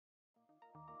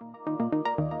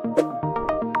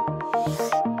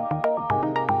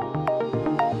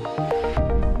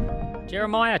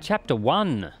Jeremiah chapter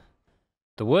 1.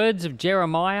 The words of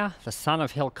Jeremiah, the son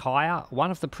of Hilkiah,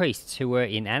 one of the priests who were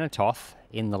in Anatoth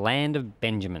in the land of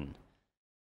Benjamin.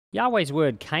 Yahweh's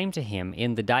word came to him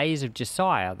in the days of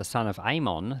Josiah, the son of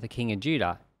Amon, the king of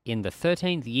Judah, in the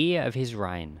 13th year of his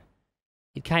reign.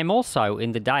 It came also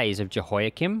in the days of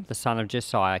Jehoiakim, the son of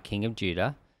Josiah, king of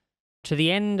Judah, to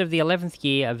the end of the 11th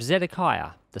year of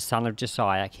Zedekiah, the son of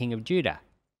Josiah, king of Judah,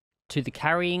 to the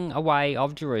carrying away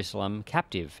of Jerusalem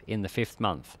captive in the 5th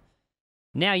month.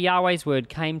 Now Yahweh's word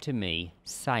came to me,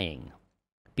 saying,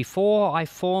 Before I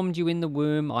formed you in the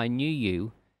womb, I knew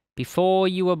you. Before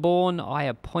you were born, I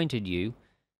appointed you.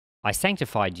 I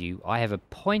sanctified you. I have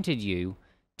appointed you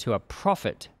to a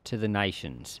prophet to the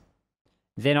nations.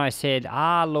 Then I said,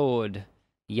 Ah, Lord,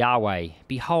 Yahweh,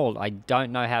 behold, I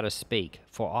don't know how to speak,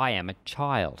 for I am a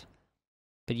child.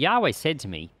 But Yahweh said to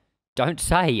me, Don't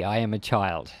say I am a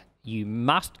child. You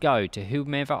must go to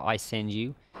whomever I send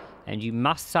you, and you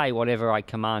must say whatever I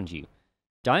command you.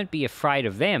 Don't be afraid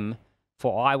of them,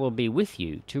 for I will be with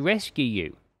you to rescue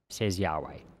you, says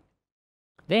Yahweh.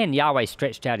 Then Yahweh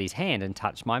stretched out his hand and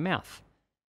touched my mouth.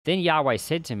 Then Yahweh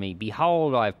said to me,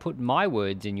 Behold, I have put my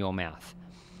words in your mouth.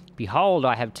 Behold,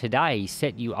 I have today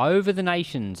set you over the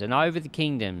nations and over the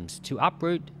kingdoms, to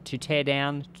uproot, to tear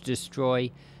down, to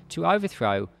destroy, to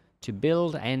overthrow, to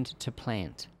build, and to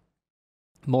plant.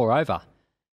 Moreover,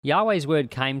 Yahweh's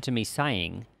word came to me,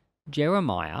 saying,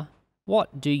 Jeremiah,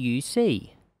 what do you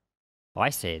see? I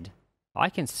said,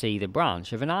 I can see the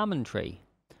branch of an almond tree.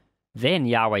 Then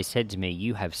Yahweh said to me,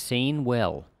 You have seen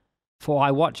well, for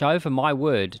I watch over my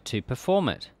word to perform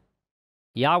it.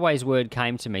 Yahweh's word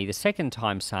came to me the second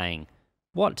time, saying,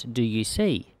 What do you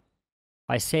see?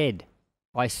 I said,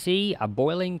 I see a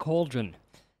boiling cauldron,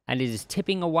 and it is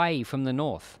tipping away from the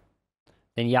north.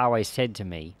 Then Yahweh said to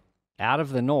me, Out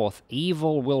of the north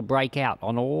evil will break out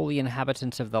on all the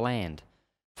inhabitants of the land.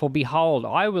 For behold,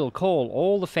 I will call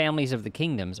all the families of the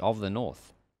kingdoms of the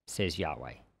north, says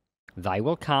Yahweh. They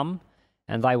will come,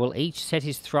 and they will each set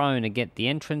his throne against the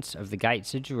entrance of the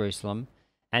gates of Jerusalem,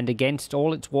 and against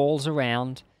all its walls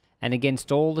around, and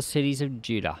against all the cities of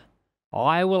Judah.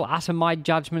 I will utter my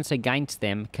judgments against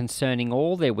them concerning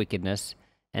all their wickedness,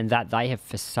 and that they have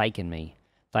forsaken me.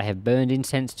 They have burned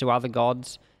incense to other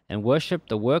gods, and worshipped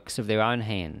the works of their own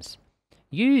hands.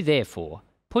 You, therefore,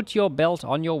 put your belt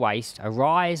on your waist,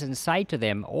 arise and say to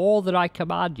them all that I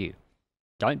command you.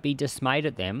 Don't be dismayed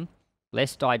at them,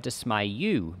 lest I dismay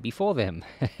you before them.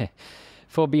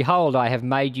 For behold, I have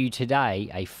made you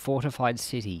today a fortified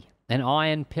city, an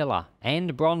iron pillar,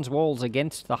 and bronze walls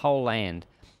against the whole land,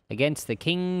 against the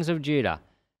kings of Judah,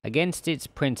 against its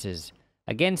princes,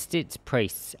 against its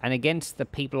priests, and against the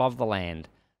people of the land.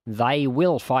 They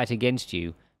will fight against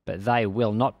you, but they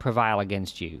will not prevail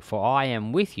against you, for I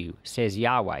am with you, says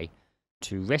Yahweh,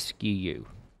 to rescue you.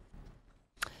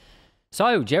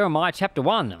 So, Jeremiah chapter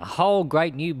 1, a whole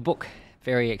great new book,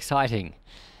 very exciting.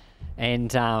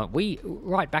 And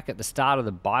right back at the start of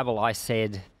the Bible, I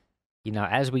said,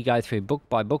 as we go through book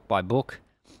by book by book,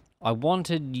 I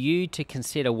wanted you to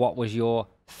consider what was your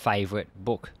favourite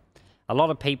book. A lot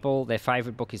of people, their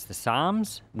favourite book is the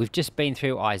Psalms. We've just been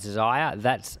through Isaiah.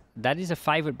 That is a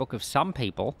favourite book of some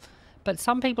people, but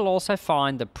some people also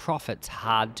find the prophets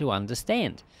hard to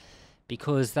understand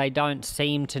because they don't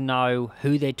seem to know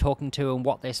who they're talking to and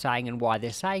what they're saying and why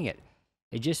they're saying it.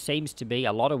 It just seems to be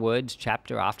a lot of words,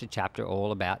 chapter after chapter,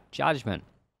 all about judgment.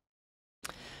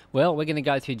 Well, we're going to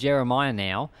go through Jeremiah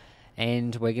now,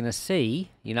 and we're going to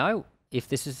see, if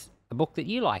this is a book that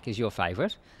you like as your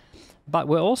favourite. But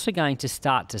we're also going to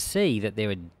start to see that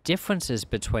there are differences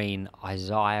between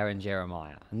Isaiah and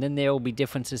Jeremiah. And then there will be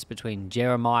differences between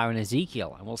Jeremiah and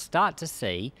Ezekiel. And we'll start to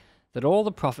see that all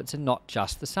the prophets are not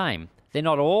just the same. They're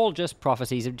not all just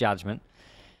prophecies of judgment,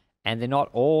 and they're not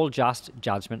all just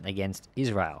judgment against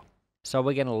Israel. So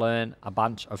we're going to learn a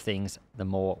bunch of things the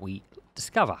more we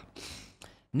discover.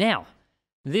 Now,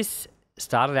 this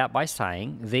started out by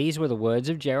saying, these were the words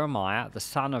of Jeremiah, the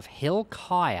son of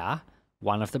Hilkiah,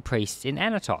 one of the priests in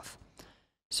Anatoth.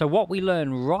 So what we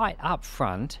learn right up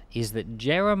front is that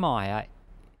Jeremiah,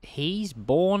 he's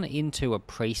born into a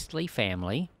priestly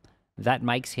family. That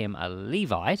makes him a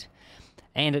Levite,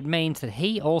 and it means that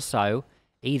he also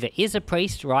either is a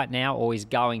priest right now or is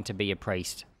going to be a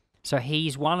priest. So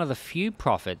he's one of the few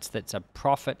prophets that's a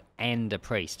prophet and a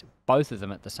priest, both of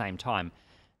them at the same time.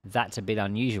 That's a bit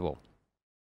unusual.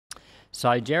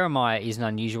 So Jeremiah is an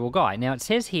unusual guy. Now it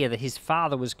says here that his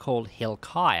father was called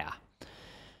Hilkiah.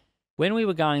 When we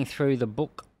were going through the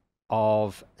book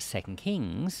of 2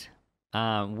 Kings,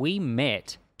 we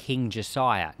met King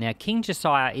Josiah. Now King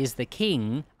Josiah is the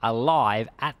king alive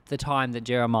at the time that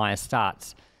Jeremiah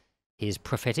starts. his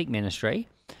prophetic ministry,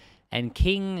 and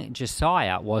King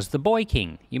Josiah was the boy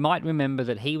king. You might remember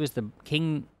that he was the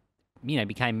king,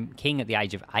 became king at the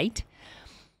age of 8,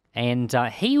 and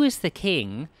he was the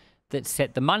king that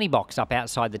set the money box up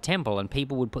outside the temple, and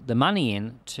people would put the money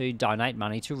in to donate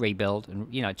money to rebuild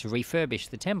and, to refurbish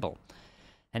the temple.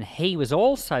 And he was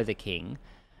also the king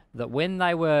that when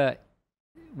the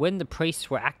priests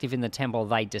were active in the temple,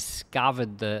 they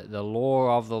discovered the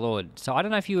law of the Lord. So I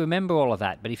don't know if you remember all of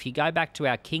that, but if you go back to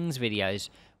our Kings videos,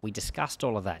 we discussed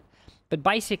all of that. But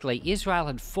basically, Israel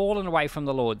had fallen away from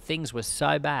the Lord. Things were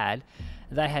so bad.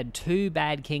 They had 2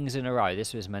 bad kings in a row.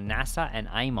 This was Manasseh and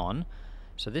Amon.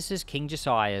 So this is King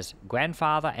Josiah's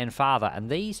grandfather and father. And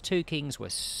these 2 kings were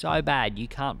so bad, you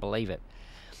can't believe it.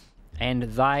 And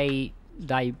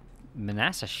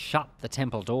Manasseh shut the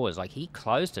temple doors. Like, he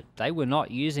closed it. They were not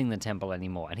using the temple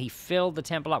anymore. And he filled the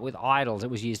temple up with idols. It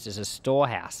was used as a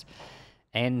storehouse.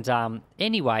 And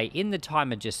anyway, in the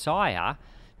time of Josiah's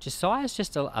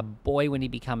just a boy when he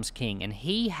becomes king. And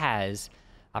he has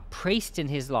a priest in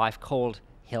his life called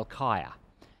Hilkiah.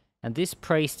 And this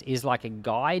priest is like a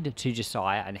guide to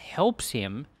Josiah and helps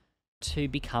him to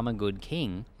become a good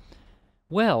king.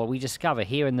 Well, we discover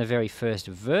here in the very first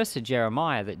verse of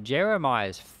Jeremiah that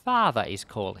Jeremiah's father is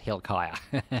called Hilkiah.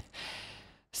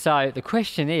 So the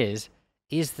question is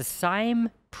the same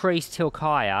priest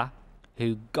Hilkiah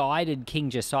who guided King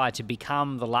Josiah to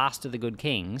become the last of the good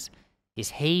kings, is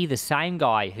he the same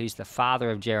guy who's the father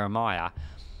of Jeremiah?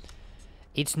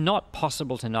 It's not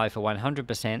possible to know for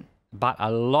 100%, but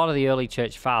a lot of the early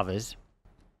church fathers,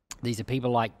 these are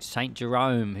people like St.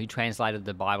 Jerome, who translated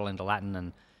the Bible into Latin,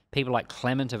 and people like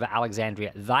Clement of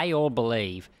Alexandria, they all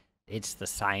believe it's the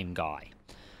same guy.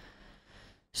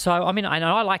 So, I mean,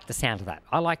 I like the sound of that.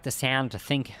 I like the sound to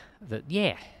think that,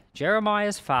 yeah,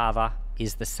 Jeremiah's father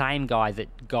is the same guy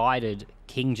that guided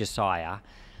King Josiah.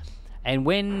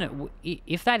 And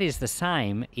if that is the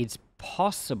same, it's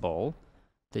possible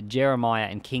that Jeremiah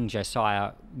and King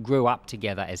Josiah grew up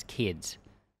together as kids.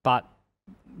 But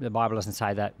the Bible doesn't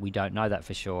say that. We don't know that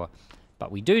for sure.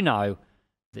 But we do know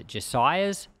that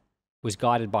Josiah's was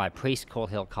guided by a priest called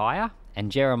Hilkiah,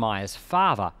 and Jeremiah's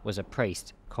father was a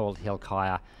priest called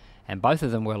Hilkiah, and both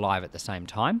of them were alive at the same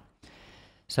time.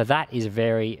 So that is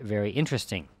very, very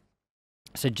interesting.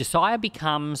 So Josiah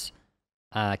becomes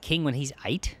king when he's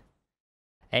 8,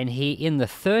 and in the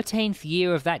 13th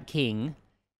year of that king,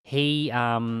 this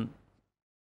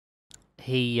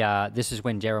is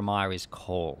when Jeremiah is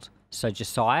called. So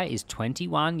Josiah is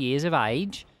 21 years of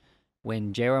age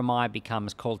when Jeremiah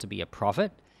becomes called to be a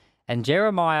prophet. And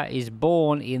Jeremiah is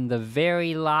born in the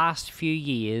very last few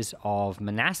years of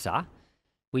Manasseh,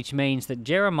 which means that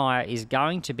Jeremiah is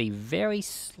going to be very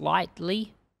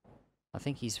slightly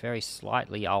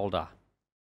older.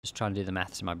 Just trying to do the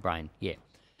maths in my brain. Yeah.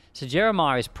 So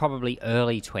Jeremiah is probably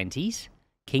early 20s.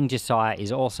 King Josiah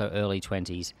is also early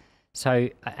 20s. So,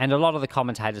 and a lot of the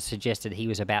commentators suggested he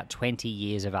was about 20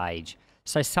 years of age.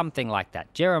 So something like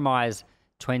that. Jeremiah's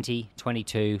 20,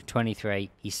 22,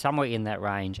 23. He's somewhere in that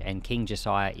range, and King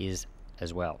Josiah is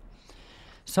as well.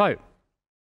 So,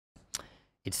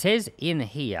 it says in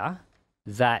here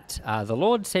that the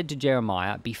Lord said to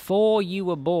Jeremiah, "Before you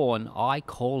were born, I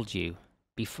called you.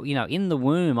 In the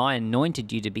womb, I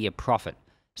anointed you to be a prophet."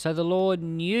 So the Lord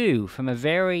knew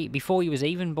before he was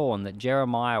even born that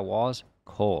Jeremiah was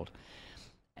called.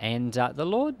 And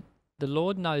the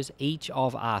Lord knows each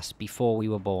of us before we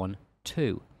were born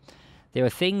too. There are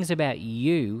things about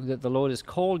you that the Lord has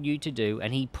called you to do,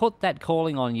 and he put that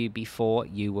calling on you before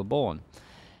you were born.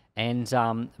 And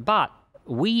but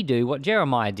we do what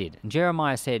Jeremiah did. And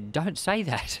Jeremiah said, "Don't say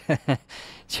that."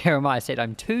 Jeremiah said,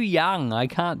 "I'm too young. I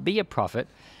can't be a prophet."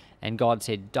 And God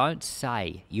said, "Don't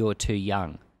say you're too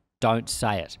young. Don't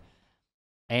say it."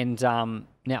 And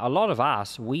now a lot of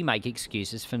us, we make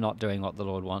excuses for not doing what the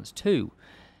Lord wants too.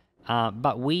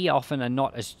 But we often are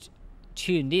not as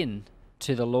tuned in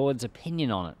to the Lord's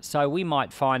opinion on it. So we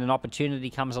might find an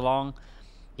opportunity comes along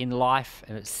in life,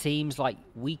 and it seems like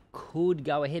we could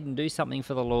go ahead and do something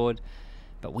for the Lord,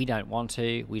 but we don't want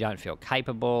to, we don't feel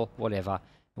capable, whatever.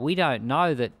 We don't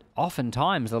know that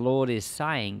oftentimes the Lord is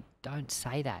saying, "Don't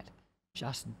say that.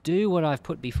 Just do what I've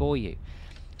put before you."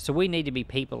 So we need to be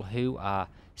people who are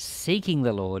seeking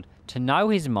the Lord, to know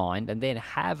his mind, and then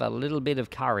have a little bit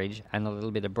of courage and a little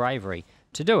bit of bravery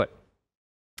to do it.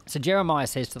 So Jeremiah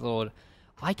says to the Lord,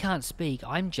 "I can't speak.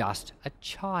 I'm just a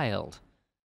child."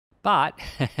 But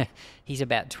he's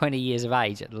about 20 years of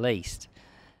age at least.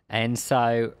 And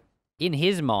so in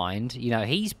his mind,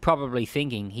 he's probably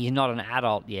thinking he's not an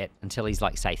adult yet until he's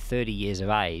like, say, 30 years of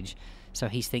age. So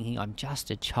he's thinking, "I'm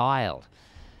just a child."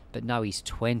 But no, he's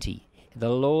 20. The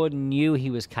Lord knew he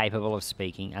was capable of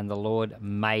speaking, and the Lord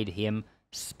made him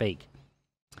speak.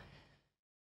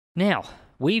 Now,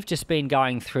 we've just been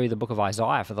going through the book of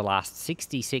Isaiah for the last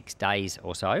 66 days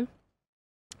or so.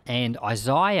 And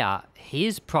Isaiah,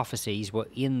 his prophecies were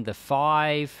in the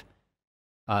 700s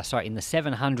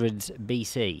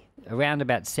BC, around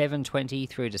about 720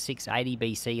 through to 680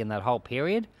 BC in that whole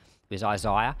period was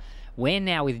Isaiah. We're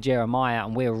now with Jeremiah,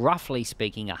 and we're roughly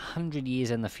speaking 100 years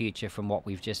in the future from what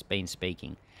we've just been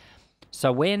speaking.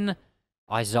 So when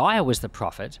Isaiah was the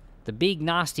prophet, the big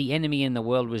nasty enemy in the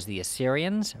world was the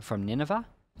Assyrians from Nineveh.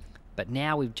 But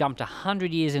now we've jumped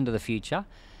 100 years into the future,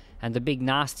 and the big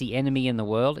nasty enemy in the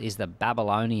world is the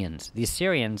Babylonians. The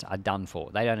Assyrians are done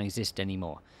for. They don't exist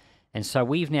anymore. And so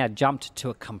we've now jumped to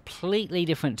a completely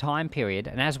different time period.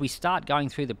 And as we start going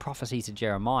through the prophecies of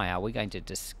Jeremiah, we're going to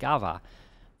discover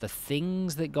the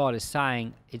things that God is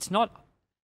saying. It's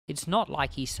not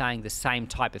like he's saying the same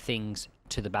type of things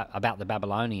about the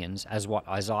Babylonians as what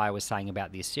Isaiah was saying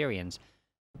about the Assyrians.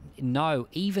 No,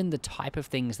 even the type of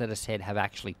things that are said have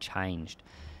actually changed.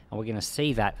 And we're going to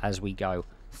see that as we go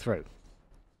through.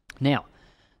 Now,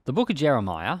 the book of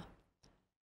Jeremiah,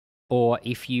 or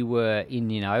if you were in,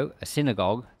 a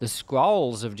synagogue, the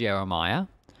scrolls of Jeremiah,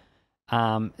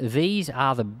 this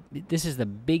is the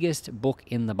biggest book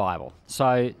in the Bible.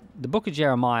 So the book of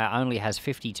Jeremiah only has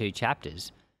 52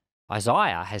 chapters.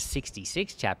 Isaiah has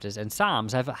 66 chapters, and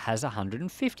Psalms has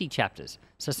 150 chapters.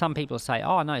 So some people say,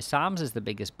 oh no, Psalms is the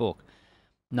biggest book.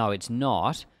 No, it's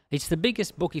not. It's the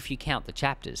biggest book if you count the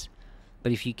chapters.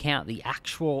 But if you count the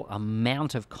actual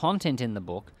amount of content in the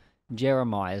book,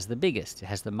 Jeremiah is the biggest. It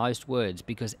has the most words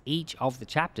because each of the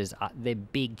chapters, they're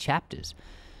big chapters.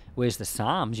 Whereas the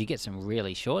Psalms, you get some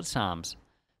really short Psalms.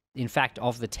 In fact,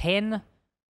 of the 10,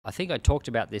 I think I talked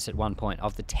about this at one point,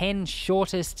 of the 10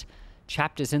 shortest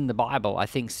chapters in the Bible, I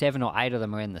think 7 or 8 of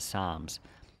them are in the Psalms.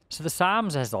 So the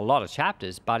Psalms has a lot of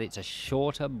chapters, but it's a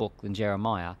shorter book than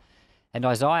Jeremiah. And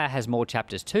Isaiah has more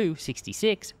chapters too,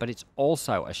 66, but it's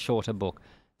also a shorter book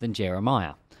than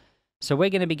Jeremiah. So we're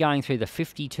going to be going through the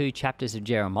 52 chapters of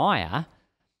Jeremiah,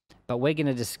 but we're going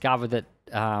to discover that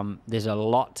there's a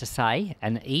lot to say,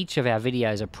 and each of our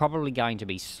videos are probably going to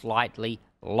be slightly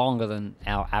longer than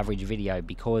our average video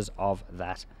because of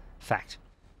that fact.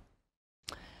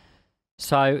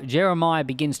 So Jeremiah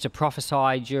begins to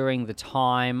prophesy during the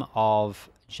time of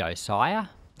Josiah,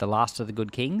 the last of the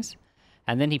good kings,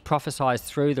 and then he prophesies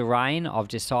through the reign of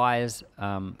Josiah's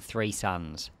 3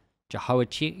 sons,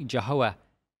 Jehoiachin,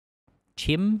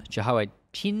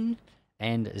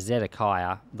 and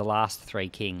Zedekiah, the last 3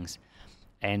 kings.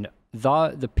 And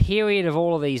the period of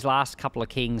all of these last couple of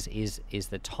kings is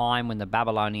the time when the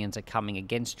Babylonians are coming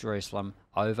against Jerusalem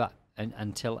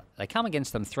until they come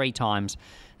against them 3 times,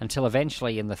 until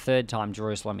eventually in the 3rd time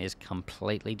Jerusalem is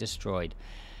completely destroyed.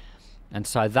 And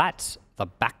so that's the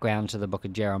background to the book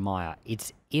of Jeremiah.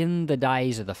 It's in the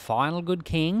days of the final good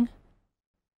king,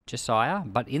 Josiah,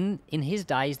 but in his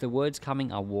days the words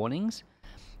coming are warnings,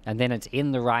 and then it's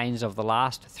in the reigns of the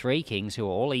last 3 kings who are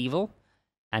all evil,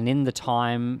 and in the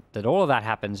time that all of that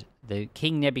happens, the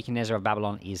king Nebuchadnezzar of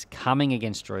Babylon is coming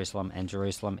against Jerusalem, and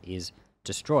Jerusalem is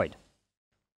destroyed.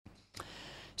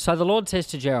 So the Lord says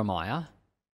to Jeremiah,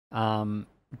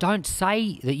 don't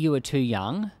say that you are too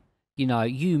young.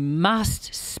 You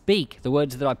must speak the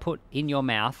words that I put in your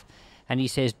mouth. And he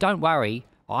says, don't worry,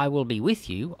 I will be with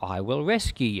you. I will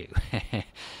rescue you.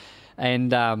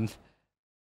 And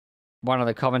one of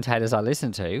the commentators I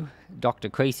listen to, Dr.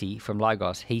 Creasy from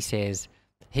Logos, he says,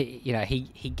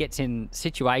 he gets in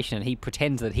situation and he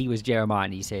pretends that he was Jeremiah,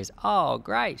 and he says, oh,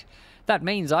 great. That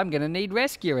means I'm going to need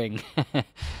rescuing.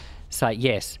 So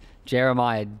yes,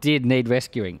 Jeremiah did need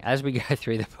rescuing. As we go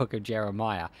through the book of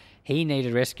Jeremiah, he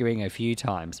needed rescuing a few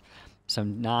times.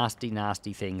 Some nasty,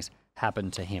 nasty things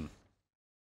happened to him.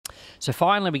 So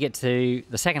finally we get to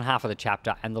the second half of the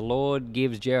chapter, and the Lord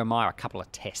gives Jeremiah a couple of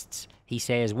tests. He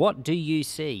says, what do you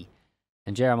see?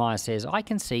 And Jeremiah says, I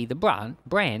can see the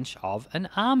branch of an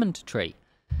almond tree.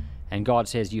 And God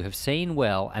says, you have seen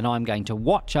well, and I'm going to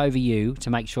watch over you to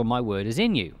make sure my word is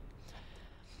in you.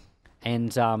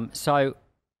 And so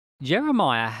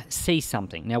Jeremiah sees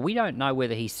something. Now, we don't know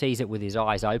whether he sees it with his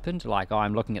eyes opened, like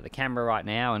I'm looking at the camera right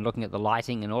now and looking at the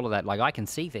lighting and all of that. Like I can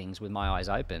see things with my eyes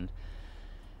open.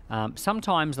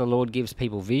 Sometimes the Lord gives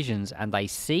people visions and they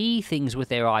see things with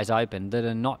their eyes open that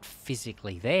are not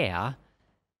physically there,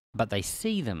 but they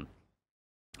see them.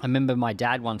 I remember my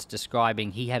dad once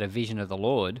describing he had a vision of the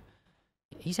Lord.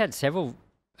 He's had several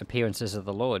appearances of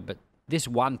the Lord, but this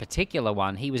one particular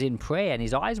one, he was in prayer and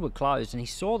his eyes were closed and he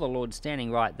saw the Lord standing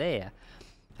right there.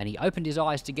 and he opened his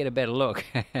eyes to get a better look.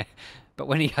 But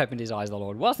when he opened his eyes, the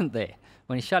Lord wasn't there.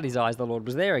 When he shut his eyes, the Lord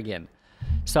was there again.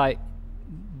 So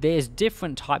there's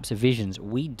different types of visions.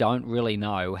 We don't really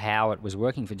know how it was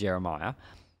working for Jeremiah,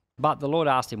 but the Lord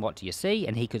asked him, what do you see?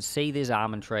 And he could see this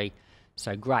almond tree.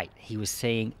 So great, he was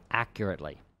seeing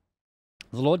accurately.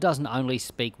 The Lord doesn't only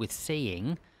speak with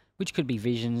seeing, which could be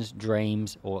visions,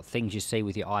 dreams, or things you see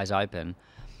with your eyes open,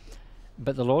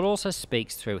 but the Lord also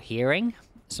speaks through hearing.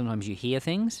 Sometimes you hear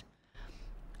things.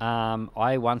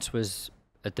 I once was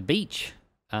at the beach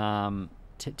to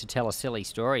tell a silly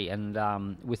story, and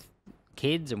with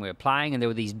kids, and we were playing, and there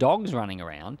were these dogs running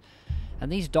around, and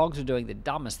these dogs were doing the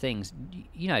dumbest things.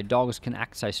 You know, dogs can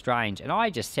act so strange. And I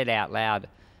just said out loud,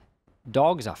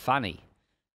 dogs are funny.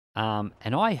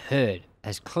 And I heard,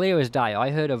 as clear as day, I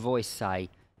heard a voice say,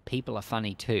 people are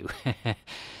funny too.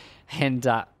 And,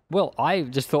 well, I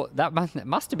just thought that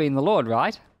must have been the Lord,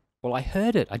 right? Well, I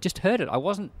heard it. I just heard it. I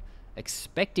wasn't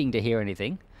expecting to hear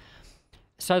anything.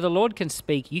 So the Lord can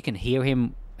speak. You can hear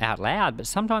him out loud, but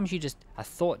sometimes a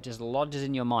thought just lodges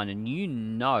in your mind, and you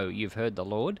know you've heard the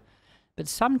Lord. But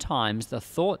sometimes the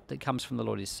thought that comes from the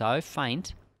Lord is so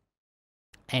faint,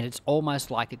 and it's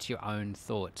almost like it's your own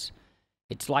thoughts.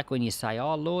 It's like when you say,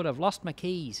 oh, Lord, I've lost my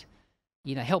keys.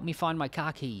 You know, help me find my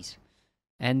car keys.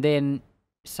 And then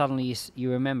suddenly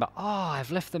you remember, oh,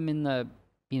 I've left them in the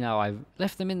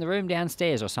room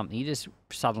downstairs or something. You just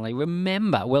suddenly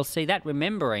remember. Well, see, that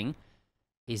remembering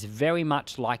is very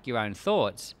much like your own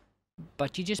thoughts,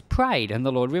 but you just prayed and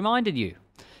the Lord reminded you.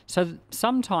 So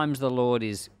sometimes the Lord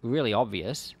is really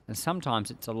obvious, and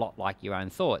sometimes it's a lot like your own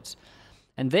thoughts.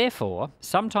 And therefore,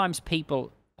 sometimes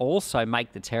people also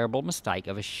make the terrible mistake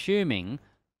of assuming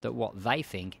that what they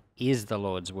think is the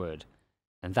Lord's word.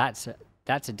 And that's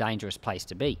a dangerous place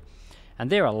to be. And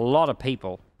there are a lot of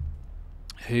people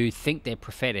who think they're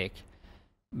prophetic,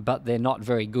 but they're not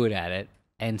very good at it.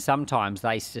 And sometimes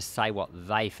they just say what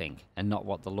they think and not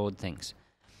what the Lord thinks.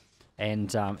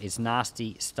 And it's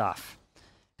nasty stuff.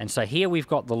 And so here we've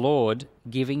got the Lord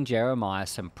giving Jeremiah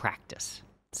some practice.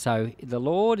 So the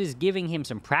Lord is giving him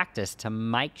some practice to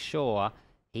make sure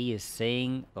he is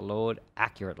seeing the Lord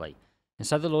accurately. And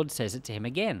so the Lord says it to him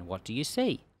again. What do you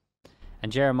see?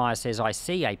 And Jeremiah says, I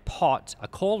see a pot, a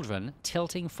cauldron,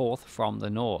 tilting forth from the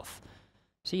north.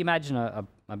 So you imagine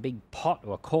a big pot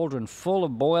or a cauldron full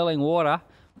of boiling water,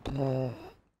 and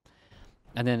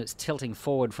then it's tilting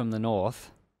forward from the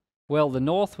north. Well, the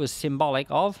north was symbolic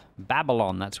of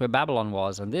Babylon. That's where Babylon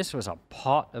was. And this was a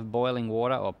pot of boiling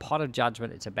water, or a pot of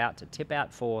judgment. It's about to tip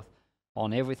out forth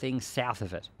on everything south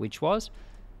of it, which was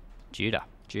Judah,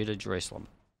 Jerusalem.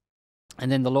 And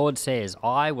then the Lord says,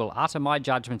 I will utter my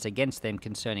judgments against them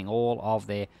concerning all of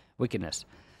their wickedness.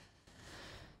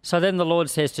 So then the Lord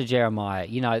says to Jeremiah,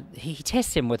 he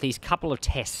tests him with these couple of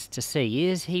tests to see,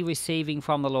 is he receiving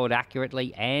from the Lord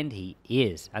accurately? And he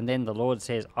is. And then the Lord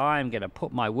says, I'm going to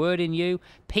put my word in you.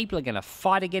 People are going to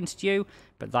fight against you,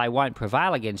 but they won't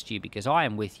prevail against you because I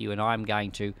am with you and I'm going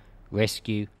to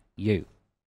rescue you.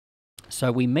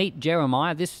 So we meet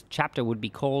Jeremiah. This chapter would be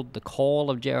called the Call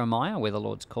of Jeremiah, where the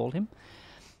Lord's called him.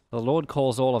 The Lord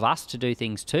calls all of us to do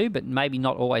things too, but maybe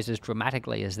not always as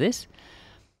dramatically as this.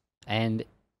 And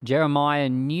Jeremiah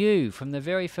knew from the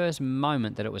very first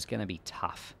moment that it was going to be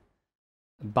tough,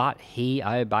 but he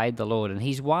obeyed the Lord, and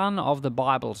he's one of the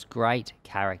Bible's great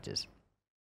characters.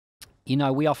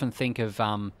 We often think of,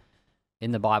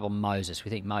 in the Bible, Moses.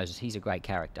 We think Moses, he's a great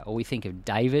character. Or we think of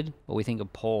David, or we think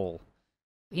of Paul.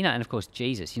 And of course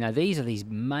Jesus. These are these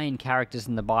main characters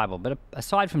in the Bible. But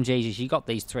aside from Jesus, you got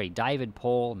these three, David,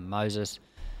 Paul, Moses,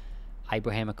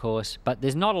 Abraham, of course. But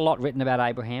there's not a lot written about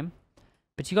Abraham.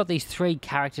 But you got these three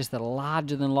characters that are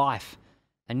larger than life.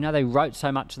 And they wrote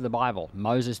so much of the Bible.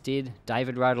 Moses did,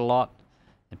 David wrote a lot,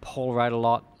 and Paul wrote a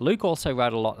lot. Luke also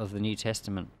wrote a lot of the New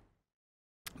Testament.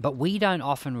 But we don't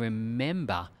often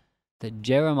remember that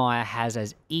Jeremiah has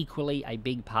as equally a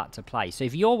big part to play. So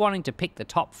if you're wanting to pick the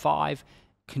top 5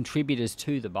 contributors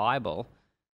to the Bible,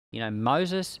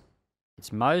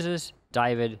 it's Moses,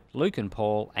 David, Luke and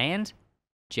Paul, and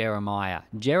Jeremiah.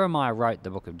 Jeremiah wrote the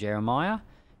book of Jeremiah.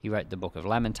 He wrote the book of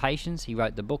Lamentations. He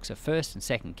wrote the books of 1st and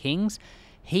 2nd Kings.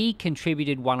 He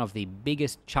contributed one of the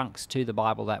biggest chunks to the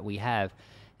Bible that we have.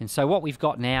 And so what we've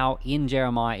got now in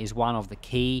Jeremiah is one of the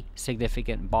key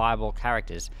significant Bible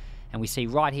characters. And we see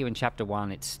right here in chapter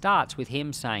 1, it starts with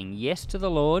him saying yes to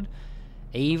the Lord,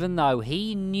 even though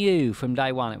he knew from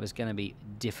day one it was going to be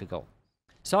difficult.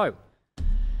 So,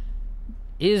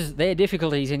 is there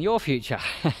difficulties in your future?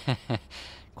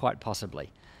 Quite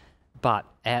possibly. But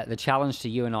the challenge to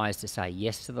you and I is to say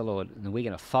yes to the Lord, and we're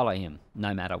going to follow him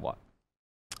no matter what.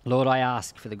 Lord, I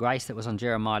ask for the grace that was on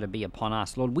Jeremiah to be upon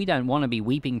us. Lord, we don't want to be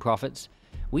weeping prophets.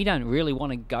 We don't really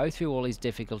want to go through all these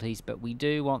difficulties, but we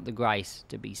do want the grace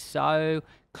to be so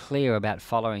clear about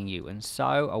following you and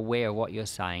so aware of what you're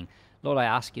saying. Lord, I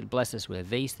ask you to bless us with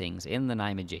these things in the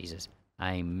name of Jesus.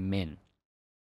 Amen.